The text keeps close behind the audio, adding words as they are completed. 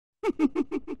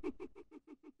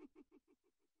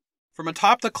From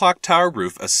atop the clock tower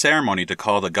roof, a ceremony to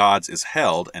call the gods is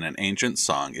held and an ancient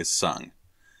song is sung.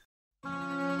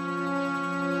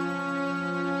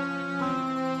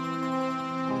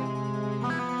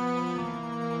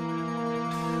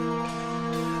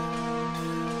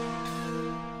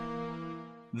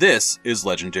 This is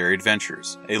Legendary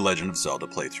Adventures, a Legend of Zelda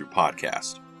playthrough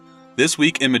podcast. This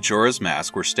week in Majora's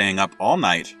Mask, we're staying up all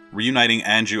night, reuniting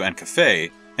Anju and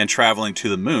Kafei, and traveling to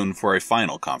the moon for a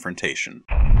final confrontation.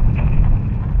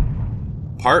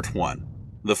 Part 1.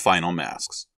 The Final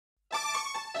Masks.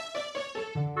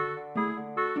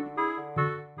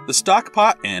 The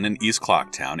Stockpot Inn in East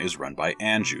Clocktown is run by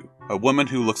Anju, a woman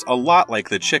who looks a lot like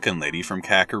the chicken lady from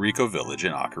Kakariko Village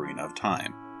in Ocarina of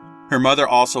Time. Her mother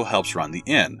also helps run the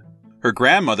inn. Her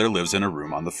grandmother lives in a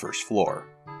room on the first floor.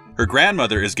 Her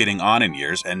grandmother is getting on in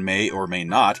years and may or may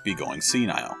not be going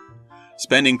senile.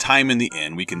 Spending time in the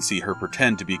inn, we can see her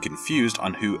pretend to be confused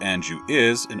on who Anju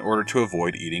is in order to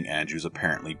avoid eating Anju's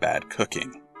apparently bad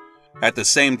cooking. At the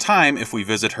same time, if we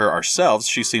visit her ourselves,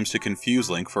 she seems to confuse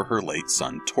Link for her late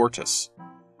son Tortoise.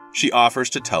 She offers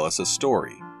to tell us a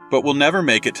story, but will never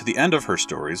make it to the end of her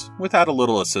stories without a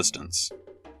little assistance.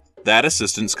 That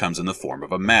assistance comes in the form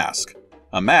of a mask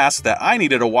that I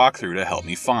needed a walkthrough to help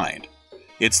me find.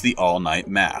 It's the all-night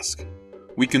mask.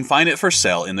 We can find it for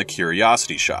sale in the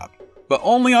Curiosity Shop, but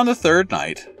only on the third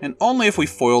night, and only if we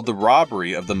foiled the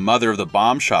robbery of the mother of the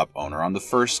bomb shop owner on the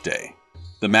first day.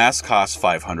 The mask costs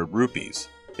 500 rupees.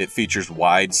 It features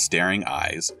wide, staring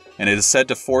eyes, and it is said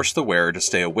to force the wearer to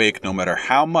stay awake no matter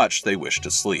how much they wish to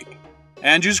sleep.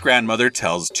 Anju's grandmother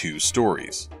tells 2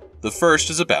 stories. The first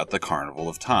is about the Carnival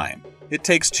of Time. It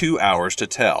takes 2 hours to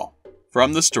tell.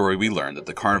 From the story we learn that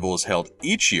the carnival is held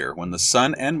each year when the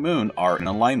sun and moon are in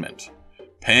alignment,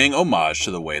 paying homage to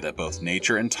the way that both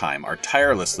nature and time are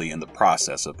tirelessly in the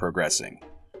process of progressing.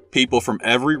 People from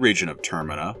every region of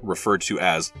Termina, referred to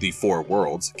as the 4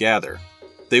 worlds, gather.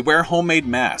 They wear homemade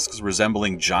masks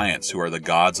resembling giants who are the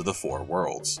gods of the 4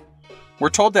 worlds. We're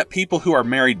told that people who are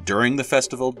married during the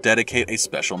festival dedicate a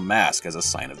special mask as a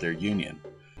sign of their union.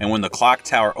 And when the clock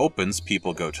tower opens,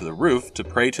 people go to the roof to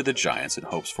pray to the giants in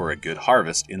hopes for a good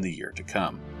harvest in the year to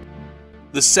come.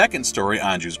 The second story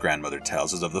Anju's grandmother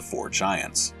tells is of the 4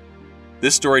 giants.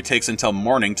 This story takes until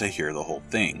morning to hear the whole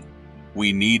thing.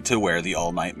 We need to wear the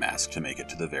all-night mask to make it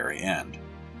to the very end.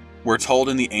 We're told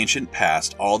in the ancient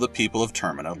past all the people of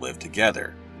Termina lived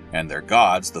together, and their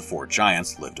gods, the 4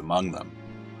 giants, lived among them.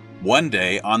 One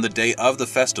day, on the day of the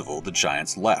festival, the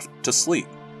giants left to sleep.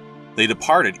 They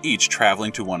departed, each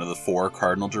traveling to one of the 4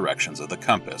 cardinal directions of the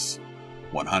compass.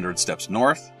 100 steps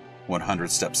north,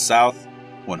 100 steps south,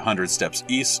 100 steps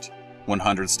east,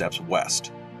 100 steps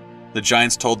west. The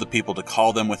giants told the people to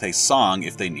call them with a song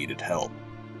if they needed help.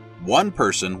 One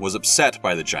person was upset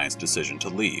by the giants' decision to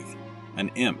leave. An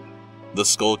imp, the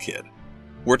Skull Kid.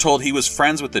 We're told he was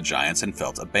friends with the giants and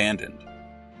felt abandoned.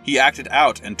 He acted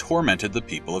out and tormented the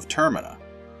people of Termina.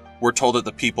 We're told that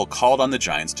the people called on the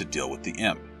giants to deal with the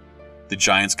imp. The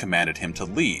giants commanded him to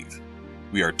leave.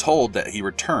 We are told that he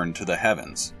returned to the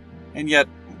heavens. And yet,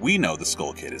 we know the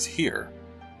Skull Kid is here,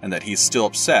 and that he's still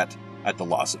upset at the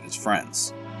loss of his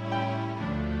friends.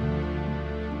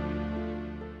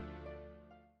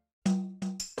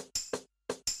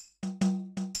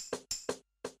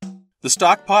 The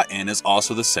Stockpot Inn is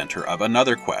also the center of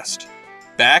another quest.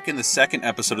 Back in the second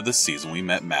episode of the season, we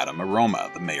met Madame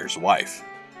Aroma, the mayor's wife.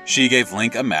 She gave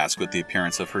Link a mask with the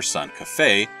appearance of her son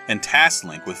Kafei and tasked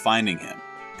Link with finding him.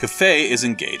 Kafei is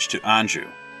engaged to Anju.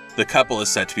 The couple is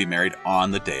said to be married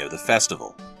on the day of the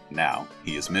festival. Now,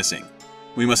 he is missing.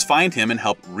 We must find him and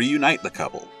help reunite the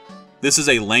couple. This is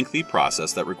a lengthy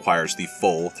process that requires the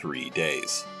full 3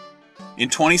 days. In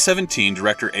 2017,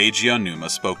 director Eiji Onuma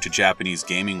spoke to Japanese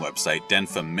gaming website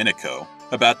Denfa Minako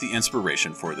about the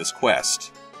inspiration for this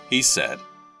quest. He said,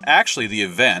 "Actually, the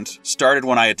event started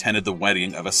when I attended the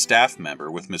wedding of a staff member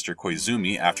with Mr.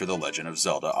 Koizumi after The Legend of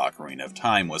Zelda Ocarina of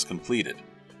Time was completed.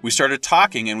 We started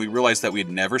talking and we realized that we had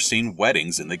never seen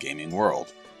weddings in the gaming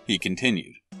world." He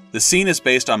continued, "The scene is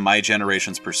based on my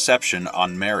generation's perception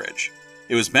on marriage.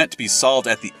 It was meant to be solved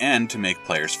at the end to make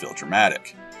players feel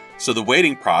dramatic. So the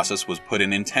waiting process was put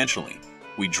in intentionally.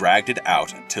 We dragged it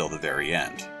out until the very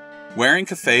end." Wearing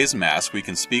Kafei's mask, we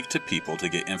can speak to people to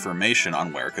get information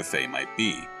on where Kafei might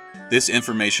be. This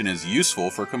information is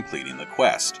useful for completing the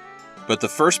quest. But the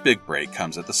first big break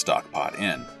comes at the Stockpot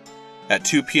Inn. At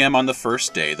 2 p.m. on the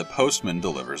first day, the postman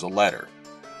delivers a letter.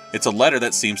 It's a letter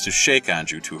that seems to shake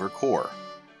Anju to her core.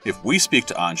 If we speak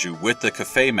to Anju with the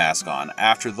Kafei mask on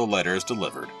after the letter is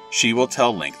delivered, she will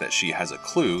tell Link that she has a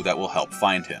clue that will help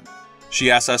find him. She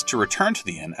asks us to return to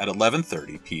the inn at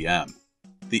 11:30 p.m.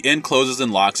 The inn closes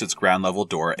and locks its ground level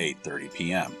door at 8:30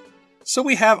 p.m. So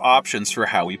we have options for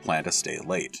how we plan to stay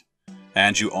late.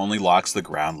 Anju only locks the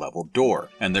ground level door,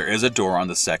 and there is a door on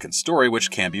the second story which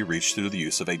can be reached through the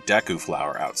use of a deku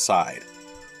flower outside.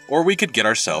 Or we could get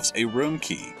ourselves a room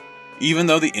key. Even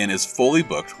though the inn is fully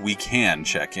booked, we can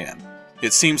check in.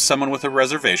 It seems someone with a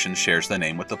reservation shares the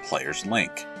name with the player's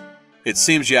Link. It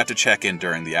seems you have to check in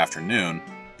during the afternoon,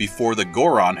 before the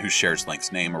Goron who shares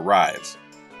Link's name arrives.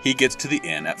 He gets to the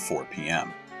inn at 4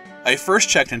 p.m. I first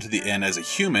checked into the inn as a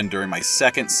human during my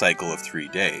second cycle of 3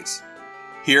 days.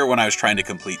 Here, when I was trying to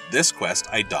complete this quest,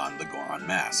 I donned the Goron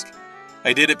mask.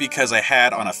 I did it because I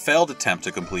had, on a failed attempt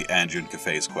to complete Anju and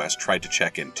Kafei's quest, tried to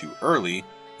check in too early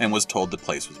and was told the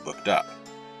place was booked up.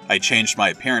 I changed my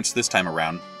appearance this time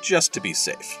around just to be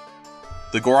safe.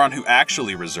 The Goron who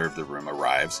actually reserved the room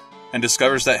arrives and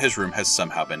discovers that his room has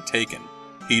somehow been taken.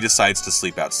 He decides to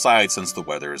sleep outside since the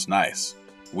weather is nice.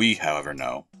 We, however,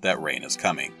 know that rain is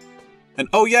coming. And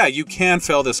oh yeah, you can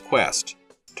fail this quest.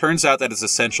 Turns out that it's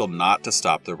essential not to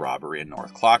stop the robbery in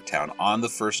North Clocktown on the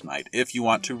first night if you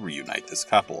want to reunite this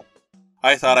couple.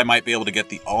 I thought I might be able to get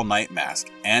the all-night mask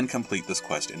and complete this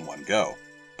quest in one go,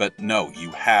 but no,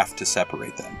 you have to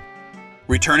separate them.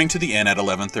 Returning to the inn at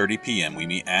 11:30 p.m. we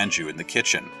meet Anju in the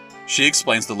kitchen. She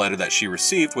explains the letter that she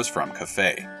received was from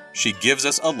Kafei. She gives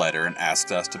us a letter and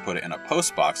asks us to put it in a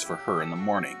postbox for her in the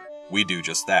morning. We do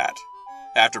just that.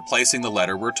 After placing the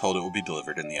letter, we're told it will be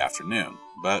delivered in the afternoon.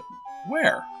 But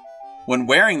where? When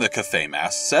wearing the Kafei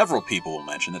mask, several people will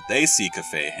mention that they see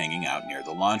Kafei hanging out near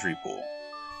the laundry pool.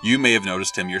 You may have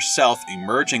noticed him yourself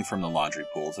emerging from the laundry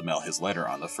pool to mail his letter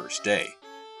on the first day.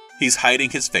 He's hiding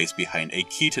his face behind a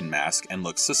Keaton mask and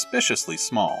looks suspiciously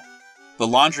small. The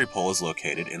laundry pool is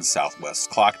located in southwest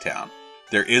Clocktown.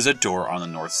 There is a door on the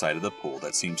north side of the pool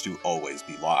that seems to always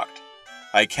be locked.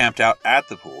 I camped out at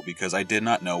the pool because I did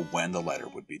not know when the letter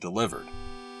would be delivered.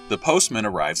 The postman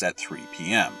arrives at 3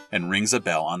 p.m. and rings a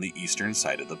bell on the eastern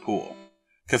side of the pool.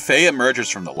 Kafei emerges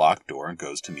from the locked door and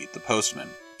goes to meet the postman,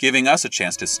 giving us a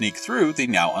chance to sneak through the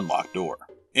now unlocked door.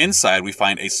 Inside, we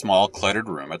find a small cluttered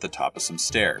room at the top of some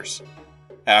stairs.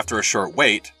 After a short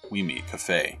wait, we meet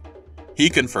Kafei. He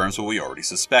confirms what we already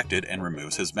suspected and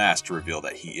removes his mask to reveal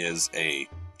that he is a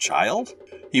child?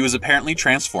 He was apparently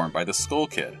transformed by the Skull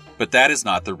Kid, but that is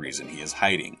not the reason he is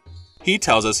hiding. He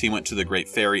tells us he went to the Great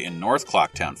Ferry in North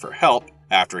Clocktown for help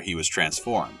after he was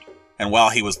transformed, and while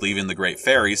he was leaving the Great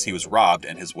Ferries, he was robbed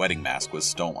and his wedding mask was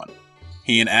stolen.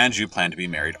 He and Anju plan to be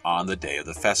married on the day of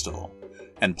the festival,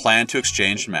 and plan to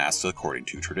exchange masks according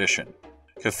to tradition.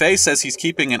 Kafei says he's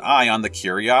keeping an eye on the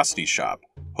curiosity shop,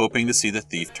 hoping to see the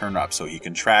thief turn up so he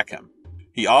can track him.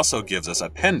 He also gives us a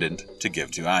pendant to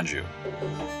give to Anju.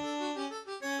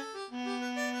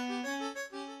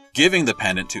 Giving the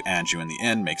pendant to Anju in the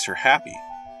inn makes her happy.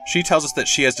 She tells us that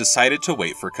she has decided to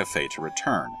wait for Kafei to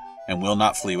return, and will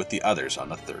not flee with the others on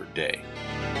the third day.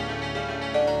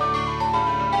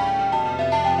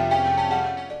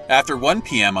 After 1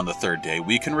 p.m. on the third day,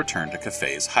 we can return to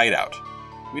Kafei's hideout.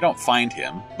 We don't find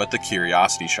him, but the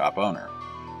curiosity shop owner.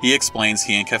 He explains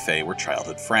he and Kafei were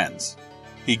childhood friends.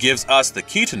 He gives us the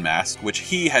Keaton mask, which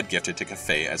he had gifted to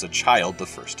Kafei as a child the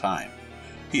first time.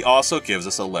 He also gives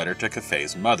us a letter to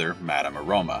Kafei's mother, Madame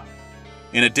Aroma.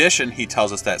 In addition, he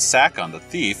tells us that Sakon the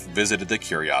thief visited the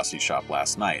curiosity shop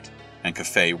last night, and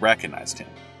Kafei recognized him.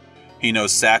 He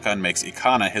knows Sakon makes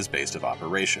Ikana his base of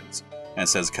operations, and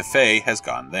says Kafei has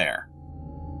gone there.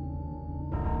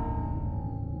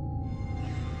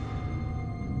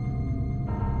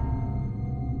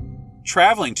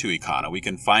 Traveling to Ikana, we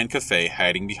can find Kafei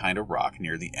hiding behind a rock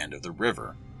near the end of the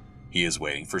river. He is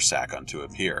waiting for Sakon to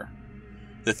appear.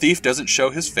 The thief doesn't show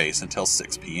his face until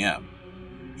 6 p.m.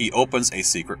 He opens a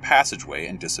secret passageway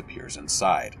and disappears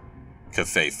inside.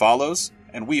 Kafei follows,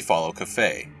 and we follow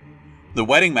Kafei. The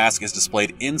wedding mask is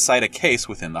displayed inside a case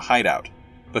within the hideout,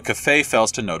 but Kafei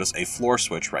fails to notice a floor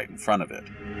switch right in front of it.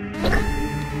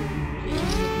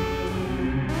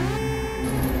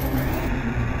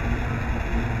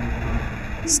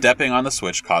 Stepping on the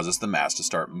switch causes the mask to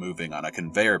start moving on a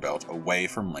conveyor belt away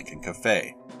from Link and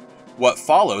Kafei. What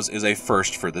follows is a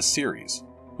first for this series.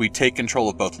 We take control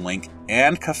of both Link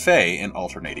and Kafei in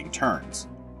alternating turns.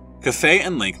 Kafei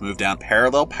and Link move down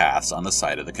parallel paths on the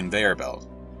side of the conveyor belt.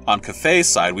 On Kafei's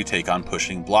side, we take on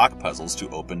pushing block puzzles to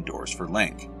open doors for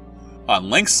Link. On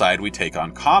Link's side, we take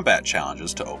on combat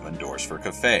challenges to open doors for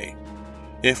Kafei.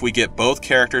 If we get both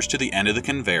characters to the end of the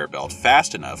conveyor belt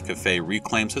fast enough, Kafei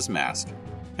reclaims his mask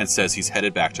and says he's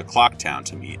headed back to Clocktown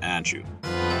to meet Anju.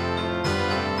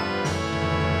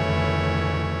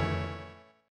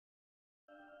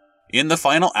 In the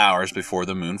final hours before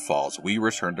the moon falls, we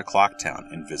return to Clocktown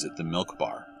and visit the milk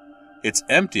bar. It's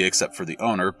empty except for the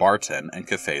owner, Barton, and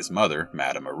Kafei's mother,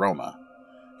 Madame Aroma.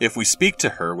 If we speak to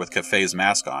her with Kafei's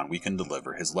mask on, we can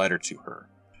deliver his letter to her.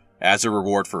 As a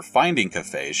reward for finding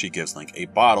Kafei, she gives Link a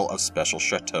bottle of special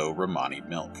Chateau Romani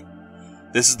milk.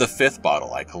 This is the 5th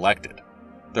bottle I collected.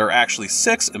 There are actually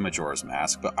 6 in Majora's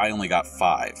Mask, but I only got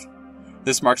 5.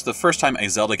 This marks the first time a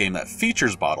Zelda game that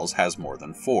features bottles has more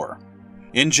than 4.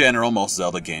 In general, most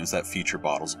Zelda games that feature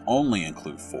bottles only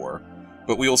include 4,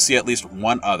 but we will see at least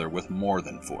one other with more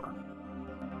than 4.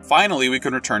 Finally, we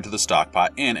can return to the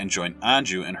Stockpot Inn and join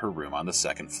Anju in her room on the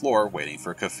 2nd floor, waiting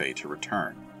for Kafei to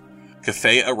return.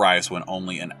 Kafei arrives when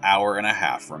only an hour and a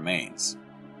half remains.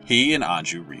 He and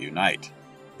Anju reunite.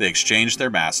 They exchange their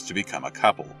masks to become a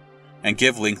couple, and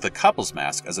give Link the couple's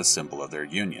mask as a symbol of their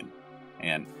union.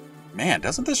 And man,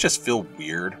 doesn't this just feel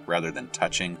weird rather than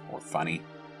touching or funny?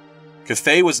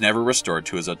 Kafei was never restored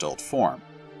to his adult form,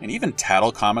 and even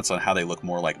Tattle comments on how they look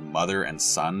more like mother and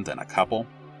son than a couple.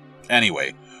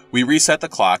 Anyway, we reset the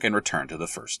clock and return to the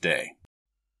first day.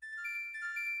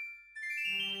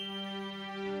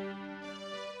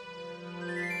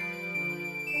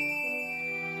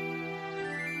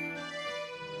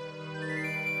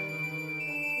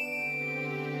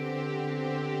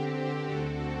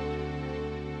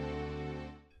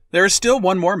 There is still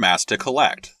one more mask to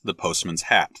collect, the Postman's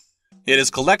Hat. It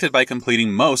is collected by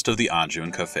completing most of the Anju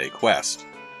and Kafei quest.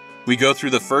 We go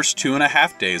through the first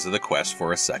 2.5 days of the quest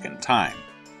for a second time.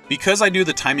 Because I do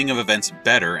the timing of events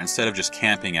better instead of just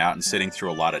camping out and sitting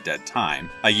through a lot of dead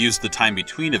time, I used the time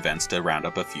between events to round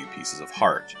up a few pieces of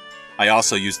heart. I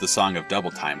also used the Song of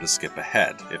Double Time to skip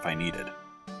ahead, if I needed.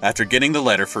 After getting the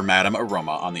letter for Madame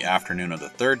Aroma on the afternoon of the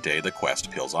 3rd day, the quest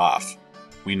peels off.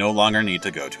 We no longer need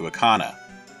to go to Akana.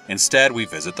 Instead, we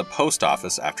visit the post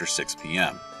office after 6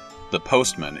 p.m. The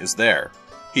postman is there.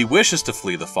 He wishes to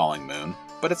flee the falling moon,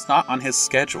 but it's not on his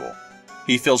schedule.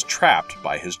 He feels trapped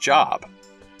by his job.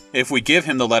 If we give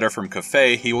him the letter from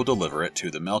Kafei, he will deliver it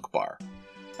to the milk bar.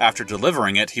 After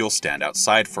delivering it, he will stand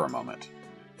outside for a moment.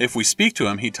 If we speak to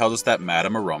him, he tells us that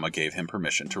Madame Aroma gave him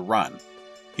permission to run.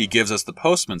 He gives us the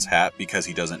postman's hat because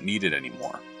he doesn't need it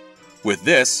anymore. With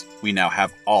this, we now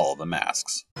have all the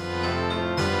masks.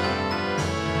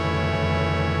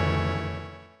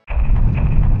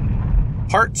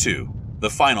 Part 2. The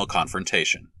Final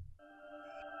Confrontation.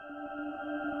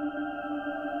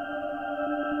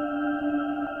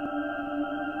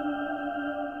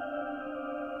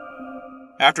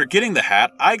 After getting the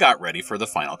hat, I got ready for the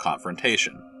final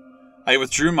confrontation. I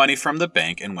withdrew money from the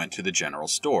bank and went to the general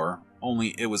store,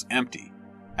 only it was empty.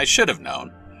 I should have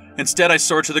known. Instead, I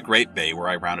soared to the Great Bay where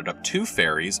I rounded up 2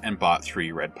 fairies and bought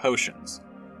 3 red potions.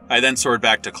 I then soared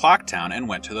back to Clocktown and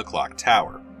went to the clock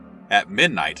tower. At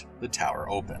midnight, the tower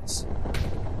opens.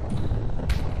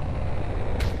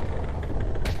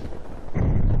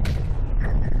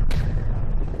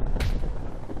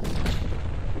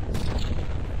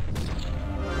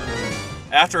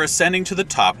 After ascending to the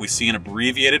top, we see an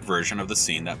abbreviated version of the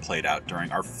scene that played out during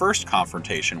our first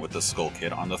confrontation with the Skull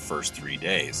Kid on the first 3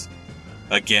 days.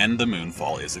 Again, the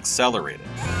moonfall is accelerated.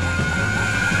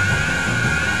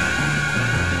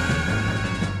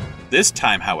 This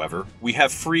time, however, we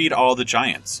have freed all the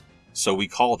giants, so we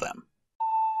call them.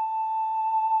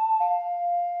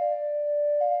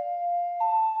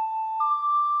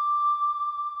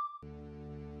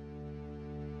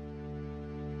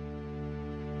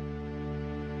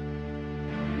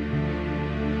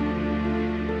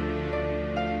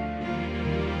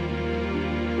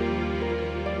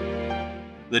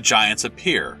 The giants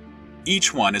appear.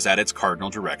 Each one is at its cardinal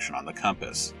direction on the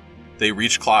compass. They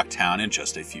reach Clocktown in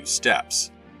just a few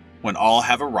steps. When all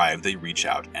have arrived, they reach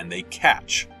out and they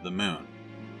catch the moon.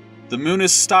 The moon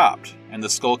is stopped, and the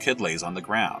Skull Kid lays on the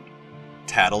ground.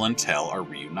 Tattle and Tell are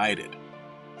reunited.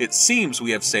 It seems we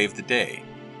have saved the day.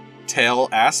 Tell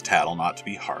asked Tattle not to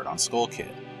be hard on Skull Kid.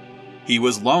 He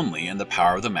was lonely, and the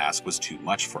power of the mask was too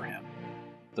much for him.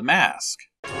 The mask.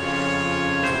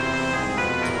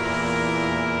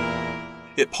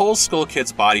 It pulls Skull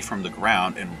Kid's body from the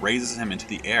ground and raises him into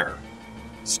the air.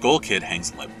 Skull Kid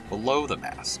hangs limp below the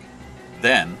mask.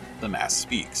 Then, the mask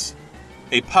speaks.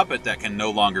 A puppet that can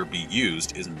no longer be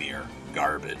used is mere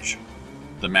garbage.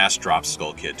 The mask drops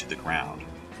Skull Kid to the ground.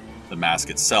 The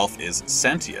mask itself is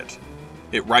sentient.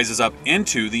 It rises up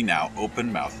into the now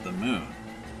open mouth of the moon.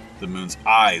 The moon's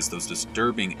eyes, those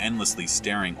disturbing, endlessly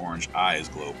staring orange eyes,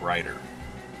 glow brighter.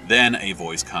 Then a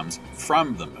voice comes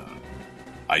from the moon.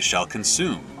 I shall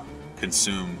consume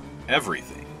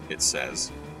everything, it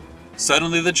says.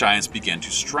 Suddenly the giants begin to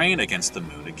strain against the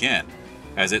moon again,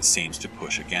 as it seems to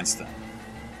push against them.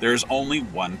 There is only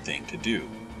one thing to do.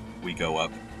 We go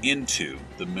up into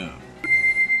the moon.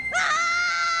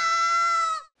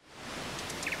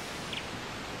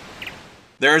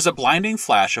 There is a blinding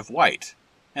flash of white,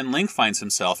 and Link finds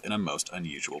himself in a most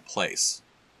unusual place.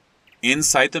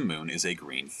 Inside the moon is a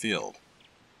green field.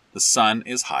 The sun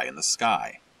is high in the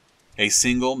sky. A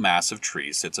single massive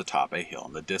tree sits atop a hill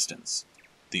in the distance.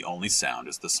 The only sound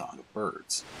is the song of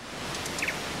birds.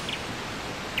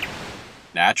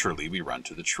 Naturally, we run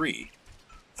to the tree.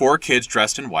 4 kids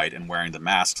dressed in white and wearing the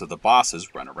masks of the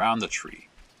bosses run around the tree.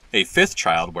 A 5th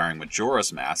child wearing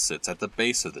Majora's mask sits at the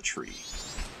base of the tree.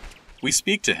 We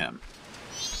speak to him.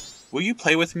 "Will you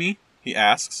play with me?" he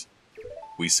asks.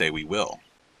 We say we will.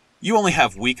 "You only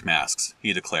have weak masks,"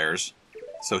 he declares.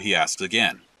 So he asks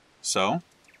again. "So,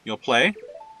 you'll play?"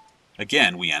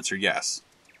 Again, we answer yes.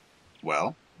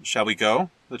 "Well, shall we go?"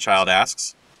 the child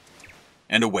asks.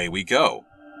 And away we go.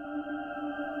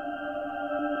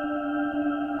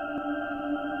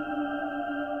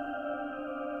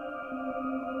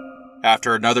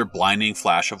 After another blinding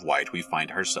flash of white, we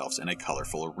find ourselves in a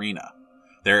colorful arena.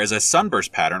 There is a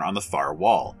sunburst pattern on the far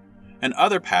wall, and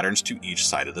other patterns to each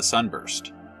side of the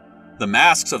sunburst. The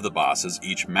masks of the bosses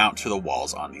each mount to the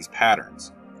walls on these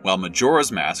patterns, while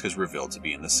Majora's mask is revealed to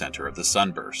be in the center of the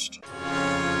sunburst.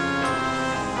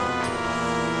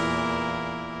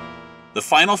 The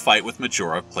final fight with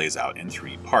Majora plays out in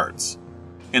 3 parts.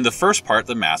 In the first part,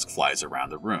 the mask flies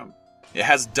around the room. It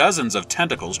has dozens of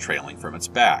tentacles trailing from its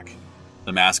back.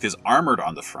 The mask is armored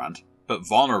on the front, but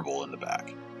vulnerable in the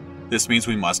back. This means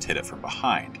we must hit it from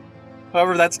behind.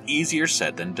 However, that's easier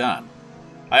said than done.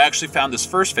 I actually found this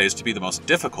first phase to be the most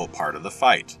difficult part of the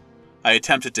fight. I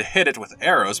attempted to hit it with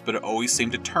arrows, but it always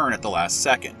seemed to turn at the last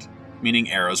second, meaning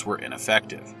arrows were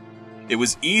ineffective. It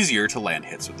was easier to land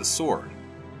hits with the sword.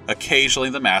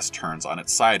 Occasionally, the mask turns on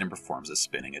its side and performs a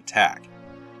spinning attack.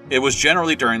 It was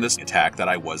generally during this attack that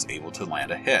I was able to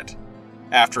land a hit.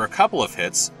 After a couple of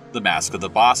hits, the masks of the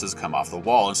bosses come off the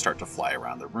wall and start to fly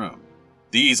around the room.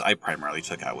 These I primarily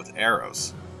took out with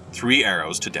arrows. 3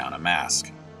 arrows to down a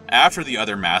mask. After the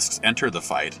other masks enter the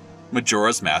fight,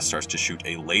 Majora's mask starts to shoot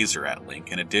a laser at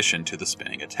Link in addition to the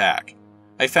spinning attack.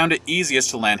 I found it easiest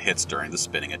to land hits during the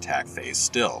spinning attack phase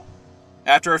still.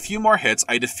 After a few more hits,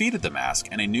 I defeated the mask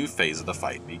and a new phase of the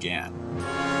fight began.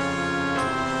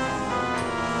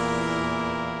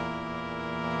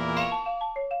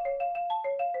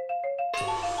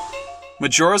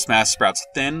 Majora's mask sprouts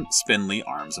thin, spindly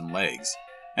arms and legs,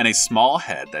 and a small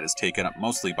head that is taken up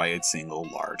mostly by a single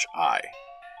large eye.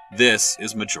 This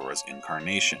is Majora's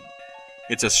incarnation.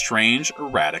 It's a strange,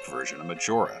 erratic version of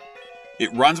Majora.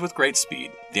 It runs with great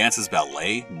speed, dances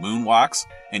ballet, moonwalks,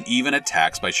 and even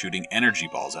attacks by shooting energy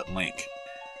balls at Link.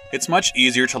 It's much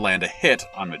easier to land a hit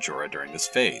on Majora during this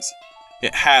phase.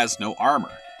 It has no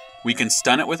armor. We can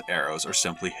stun it with arrows or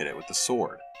simply hit it with the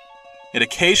sword. It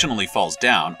occasionally falls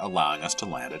down, allowing us to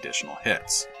land additional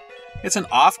hits. It's an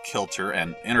off-kilter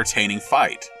and entertaining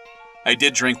fight. I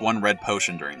did drink 1 red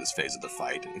potion during this phase of the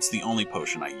fight. It's the only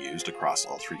potion I used across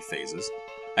all 3 phases.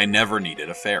 I never needed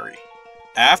a fairy.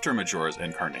 After Majora's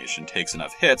incarnation takes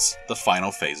enough hits, the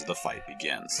final phase of the fight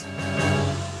begins.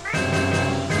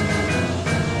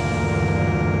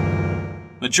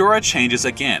 Majora changes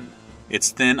again. Its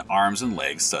thin arms and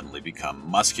legs suddenly become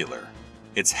muscular.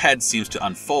 Its head seems to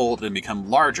unfold and become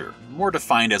larger, more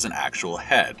defined as an actual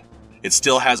head. It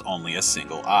still has only a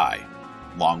single eye.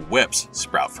 Long whips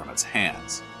sprout from its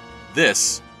hands.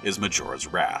 This is Majora's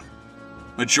Wrath.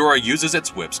 Majora uses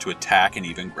its whips to attack and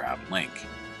even grab Link.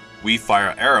 We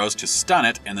fire arrows to stun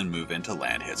it and then move in to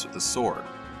land hits with the sword.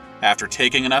 After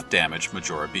taking enough damage,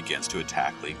 Majora begins to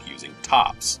attack Link using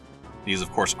tops. These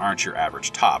of course aren't your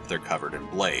average top, they're covered in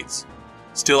blades.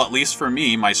 Still, at least for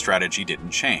me, my strategy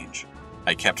didn't change.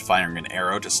 I kept firing an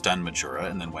arrow to stun Majora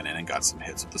and then went in and got some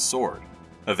hits with the sword.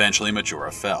 Eventually,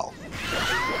 Majora fell.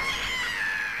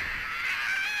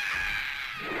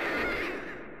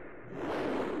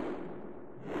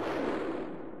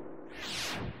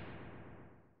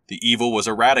 The evil was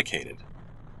eradicated.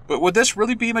 But would this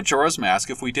really be Majora's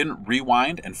mask if we didn't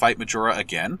rewind and fight Majora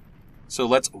again? So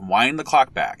let's wind the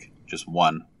clock back just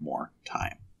one more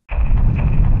time.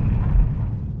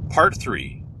 Part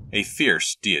 3. A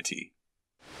Fierce Deity.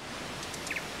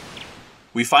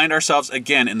 We find ourselves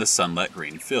again in the sunlit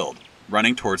green field,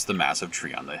 running towards the massive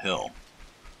tree on the hill.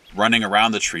 Running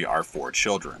around the tree are 4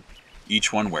 children.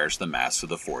 Each one wears the masks of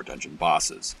the 4 dungeon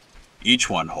bosses. Each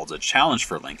one holds a challenge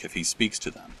for Link if he speaks to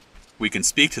them. We can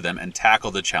speak to them and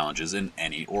tackle the challenges in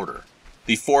any order.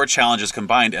 The 4 challenges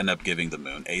combined end up giving the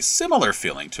moon a similar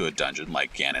feeling to a dungeon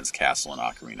like Ganon's castle in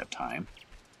Ocarina of Time.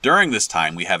 During this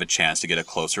time, we have a chance to get a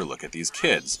closer look at these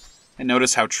kids, and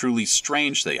notice how truly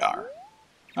strange they are.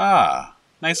 "Ah,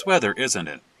 nice weather, isn't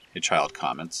it?" a child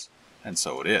comments, and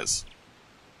so it is.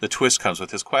 The twist comes with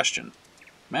his question.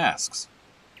 "Masks.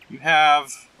 You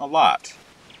have a lot.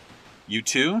 You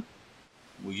too?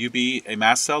 Will you be a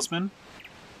mask salesman?"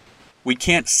 We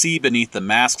can't see beneath the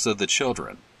masks of the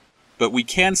children, but we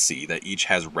can see that each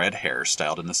has red hair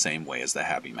styled in the same way as the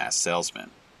happy mask salesman.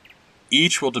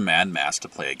 Each will demand masks to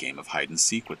play a game of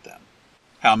hide-and-seek with them.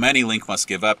 How many Link must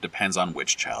give up depends on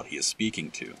which child he is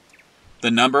speaking to.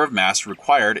 The number of masks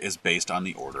required is based on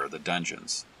the order of the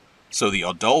dungeons. So the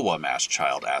Odolwa masked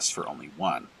child asks for only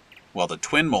 1, while the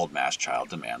Twin Mold masked child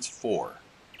demands 4.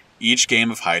 Each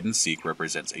game of hide-and-seek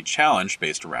represents a challenge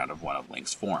based around one of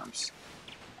Link's forms.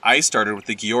 I started with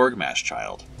the Georg masked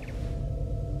child.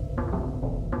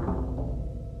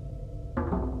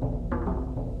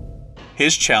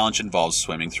 His challenge involves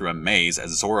swimming through a maze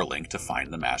as Zora Link to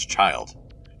find the masked child.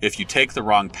 If you take the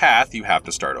wrong path, you have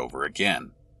to start over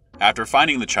again. After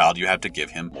finding the child, you have to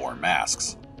give him more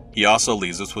masks. He also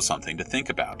leaves us with something to think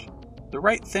about. "The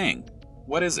right thing.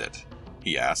 What is it?"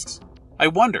 he asks. "I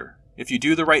wonder, if you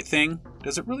do the right thing,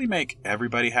 does it really make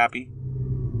everybody happy?"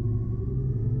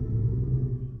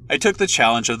 I took the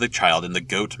challenge of the child in the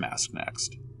goat mask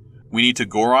next. We need to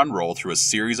Goron roll through a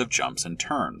series of jumps and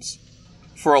turns.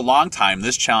 For a long time,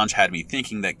 this challenge had me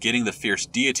thinking that getting the fierce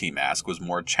Deity mask was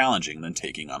more challenging than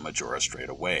taking on Majora straight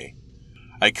away.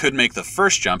 I could make the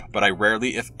first jump, but I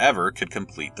rarely, if ever, could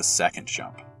complete the second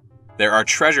jump. There are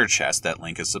treasure chests that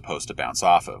Link is supposed to bounce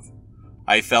off of.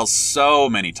 I fell so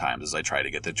many times as I tried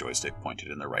to get the joystick pointed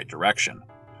in the right direction.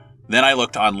 Then I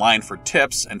looked online for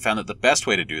tips and found that the best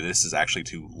way to do this is actually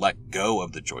to let go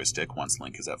of the joystick once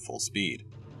Link is at full speed.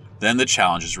 Then the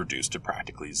challenge is reduced to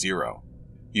practically 0.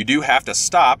 You do have to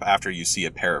stop after you see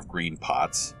a pair of green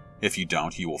pots. If you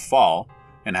don't, you will fall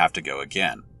and have to go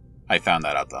again. I found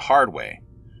that out the hard way.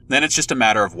 Then it's just a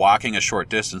matter of walking a short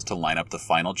distance to line up the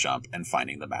final jump and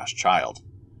finding the masked child.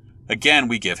 Again,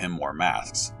 we give him more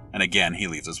masks, and again he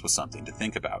leaves us with something to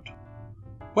think about.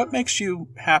 "What makes you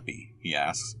happy?" he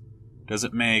asks. "Does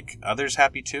it make others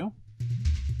happy too?"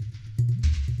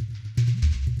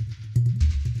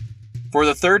 For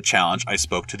the third challenge, I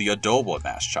spoke to the Odolwa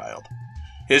masked child.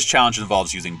 His challenge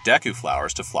involves using Deku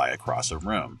flowers to fly across a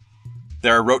room.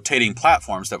 There are rotating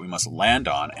platforms that we must land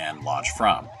on and launch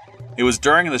from. It was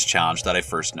during this challenge that I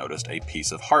first noticed a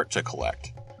piece of heart to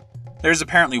collect. There's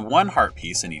apparently 1 heart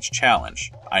piece in each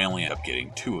challenge. I only end up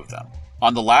getting 2 of them.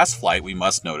 On the last flight, we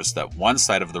must notice that one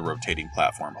side of the rotating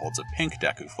platform holds a pink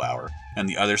Deku flower, and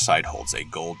the other side holds a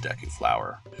gold Deku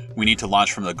flower. We need to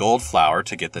launch from the gold flower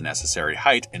to get the necessary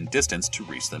height and distance to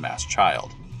reach the masked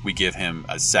child. We give him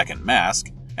a second mask,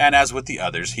 and as with the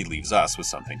others, he leaves us with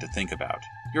something to think about.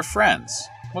 "Your friends.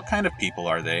 What kind of people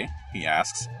are they?" he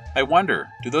asks. "I wonder,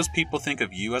 do those people think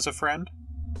of you as a friend?"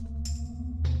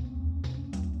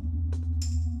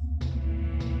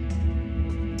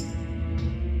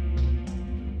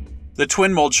 The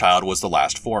Twin Mold child was the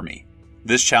last for me.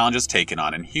 This challenge is taken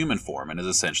on in human form and is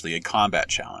essentially a combat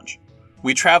challenge.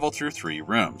 We travel through 3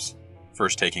 rooms,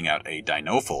 first taking out a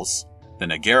Dinophils,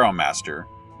 then a Garo Master,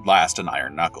 last an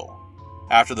Iron Knuckle.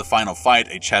 After the final fight,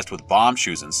 a chest with bomb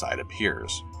shoes inside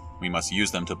appears. We must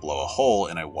use them to blow a hole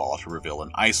in a wall to reveal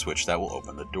an ice switch that will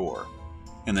open the door.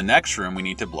 In the next room, we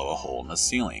need to blow a hole in the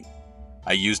ceiling.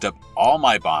 I used up all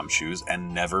my bomb shoes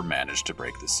and never managed to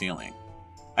break the ceiling.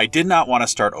 I did not want to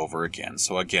start over again,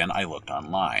 so again I looked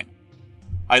online.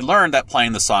 I learned that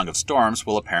playing the Song of Storms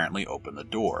will apparently open the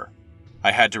door.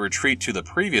 I had to retreat to the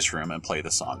previous room and play the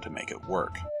song to make it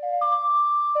work.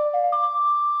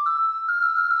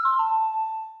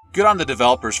 Good on the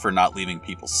developers for not leaving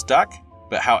people stuck,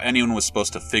 but how anyone was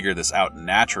supposed to figure this out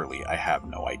naturally, I have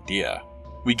no idea.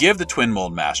 We give the Twin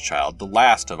Mold masked child the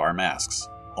last of our masks.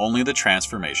 Only the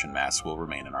transformation mask will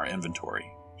remain in our inventory.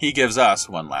 He gives us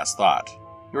one last thought.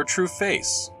 "Your true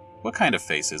face. What kind of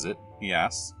face is it?" he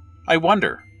asks. "I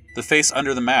wonder, the face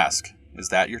under the mask, is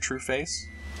that your true face?"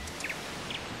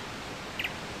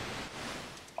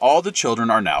 All the children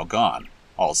are now gone,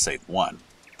 all save 1.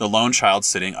 The lone child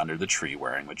sitting under the tree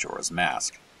wearing Majora's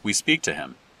mask. We speak to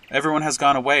him. "Everyone has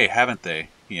gone away, haven't they?"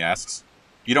 he asks.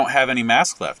 "You don't have any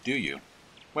mask left, do you?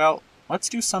 Well, let's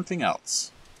do something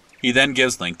else." He then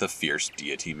gives Link the fierce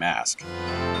Deity mask.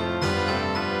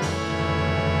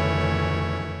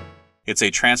 It's a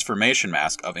transformation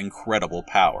mask of incredible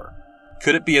power.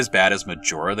 Could it be as bad as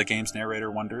Majora, the game's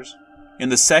narrator wonders? In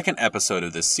the second episode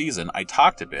of this season, I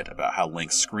talked a bit about how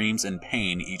Link screams in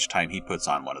pain each time he puts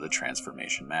on one of the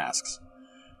transformation masks.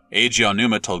 Eiji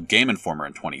Onuma told Game Informer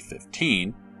in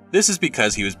 2015, This is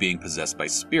because he was being possessed by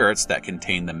spirits that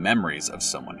contain the memories of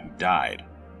someone who died.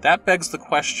 That begs the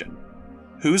question,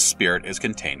 whose spirit is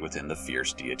contained within the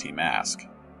fierce deity mask?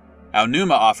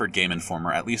 Aonuma offered Game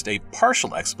Informer at least a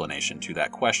partial explanation to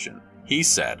that question. He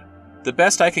said, "The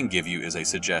best I can give you is a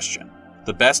suggestion.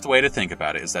 The best way to think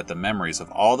about it is that the memories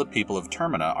of all the people of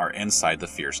Termina are inside the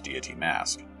fierce deity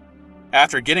mask."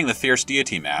 After getting the fierce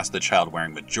deity mask, the child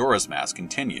wearing Majora's mask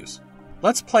continues.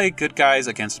 "Let's play good guys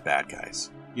against bad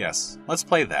guys. Yes, let's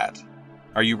play that.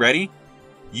 Are you ready?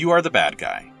 You are the bad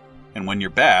guy. And when you're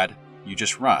bad, you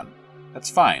just run. That's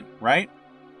fine, right?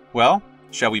 Well,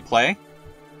 shall we play?"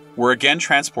 We're again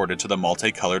transported to the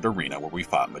multicolored arena where we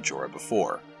fought Majora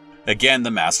before. Again,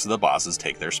 the masks of the bosses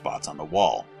take their spots on the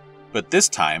wall. But this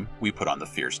time, we put on the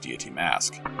fierce deity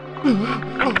mask.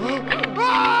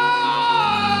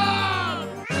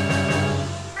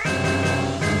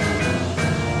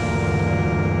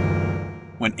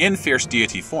 When in fierce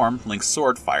deity form, Link's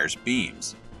sword fires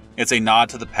beams. It's a nod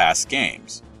to the past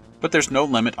games, but there's no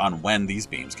limit on when these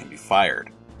beams can be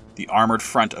fired. The armored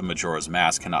front of Majora's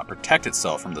mask cannot protect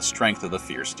itself from the strength of the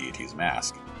fierce deity's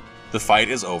mask. The fight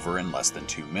is over in less than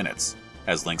 2 minutes,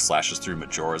 as Link slashes through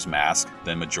Majora's mask,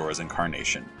 then Majora's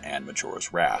incarnation, and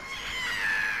Majora's wrath.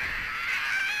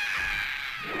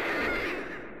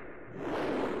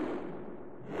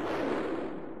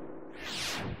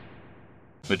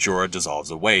 Majora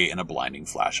dissolves away in a blinding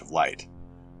flash of light.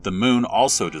 The moon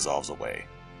also dissolves away.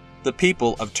 The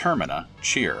people of Termina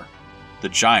cheer. The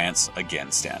giants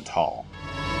again stand tall.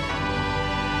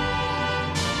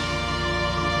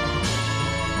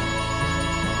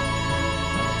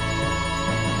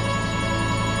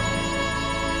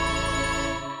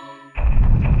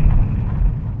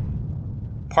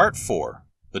 Part 4.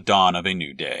 The Dawn of a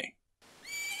New Day.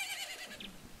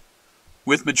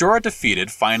 With Majora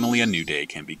defeated, finally a new day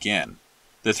can begin.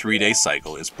 The 3-day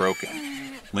cycle is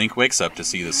broken. Link wakes up to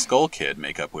see the Skull Kid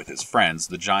make up with his friends,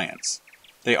 the Giants.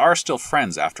 They are still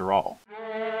friends after all.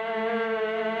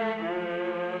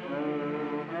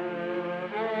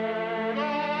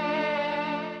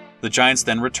 The Giants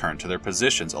then return to their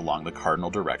positions along the cardinal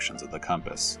directions of the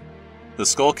compass. The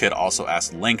Skull Kid also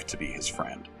asks Link to be his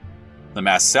friend. The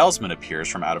masked salesman appears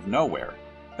from out of nowhere,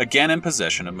 again in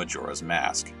possession of Majora's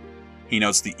mask. He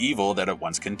notes the evil that it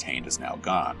once contained is now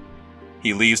gone.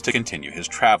 He leaves to continue his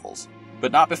travels,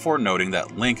 but not before noting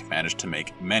that Link managed to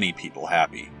make many people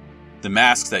happy. "The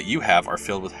masks that you have are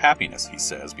filled with happiness," he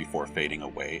says before fading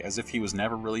away as if he was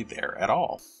never really there at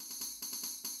all.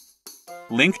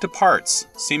 Link departs,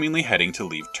 seemingly heading to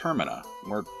leave Termina,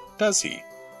 or does he?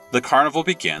 The carnival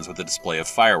begins with a display of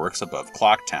fireworks above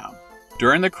Clock Town.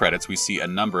 During the credits we see a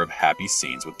number of happy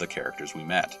scenes with the characters we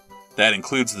met. That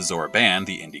includes the Zora band,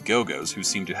 the Indigogos, who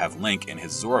seem to have Link in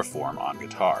his Zora form on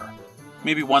guitar.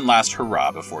 Maybe one last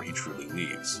hurrah before he truly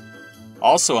leaves.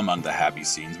 Also among the happy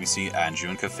scenes we see Anju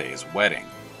and Kafei's wedding.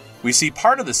 We see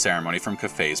part of the ceremony from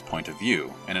Kafei's point of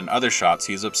view, and in other shots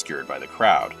he is obscured by the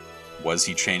crowd. Was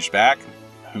he changed back?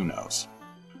 Who knows.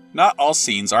 Not all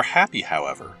scenes are happy,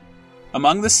 however.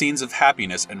 Among the scenes of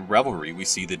happiness and revelry we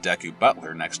see the Deku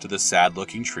Butler next to the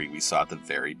sad-looking tree we saw at the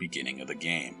very beginning of the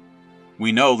game.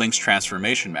 We know Link's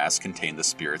transformation mask contained the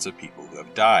spirits of people who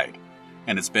have died,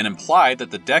 and it's been implied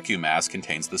that the Deku mask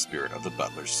contains the spirit of the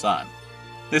Butler's son.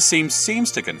 This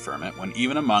seems to confirm it when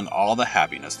even among all the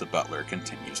happiness the Butler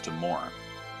continues to mourn.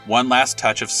 One last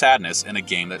touch of sadness in a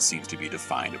game that seems to be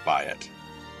defined by it.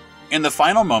 In the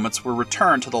final moments we're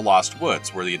returned to the Lost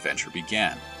Woods where the adventure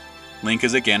began. Link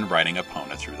is again riding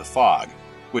Epona through the fog,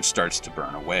 which starts to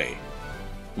burn away.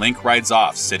 Link rides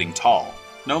off, sitting tall,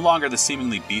 no longer the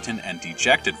seemingly beaten and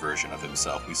dejected version of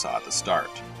himself we saw at the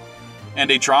start. And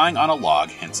a drawing on a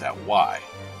log hints at why.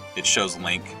 It shows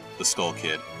Link, the Skull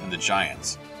Kid, and the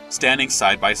Giants, standing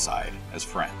side by side as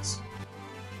friends.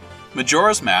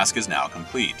 Majora's Mask is now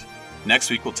complete.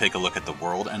 Next week we'll take a look at the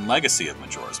world and legacy of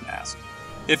Majora's Mask.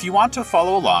 If you want to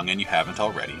follow along and you haven't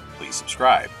already, please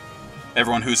subscribe.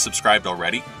 Everyone who's subscribed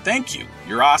already, thank you,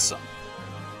 you're awesome.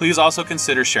 Please also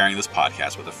consider sharing this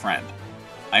podcast with a friend.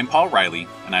 I'm Paul Riley,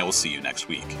 and I will see you next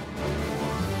week.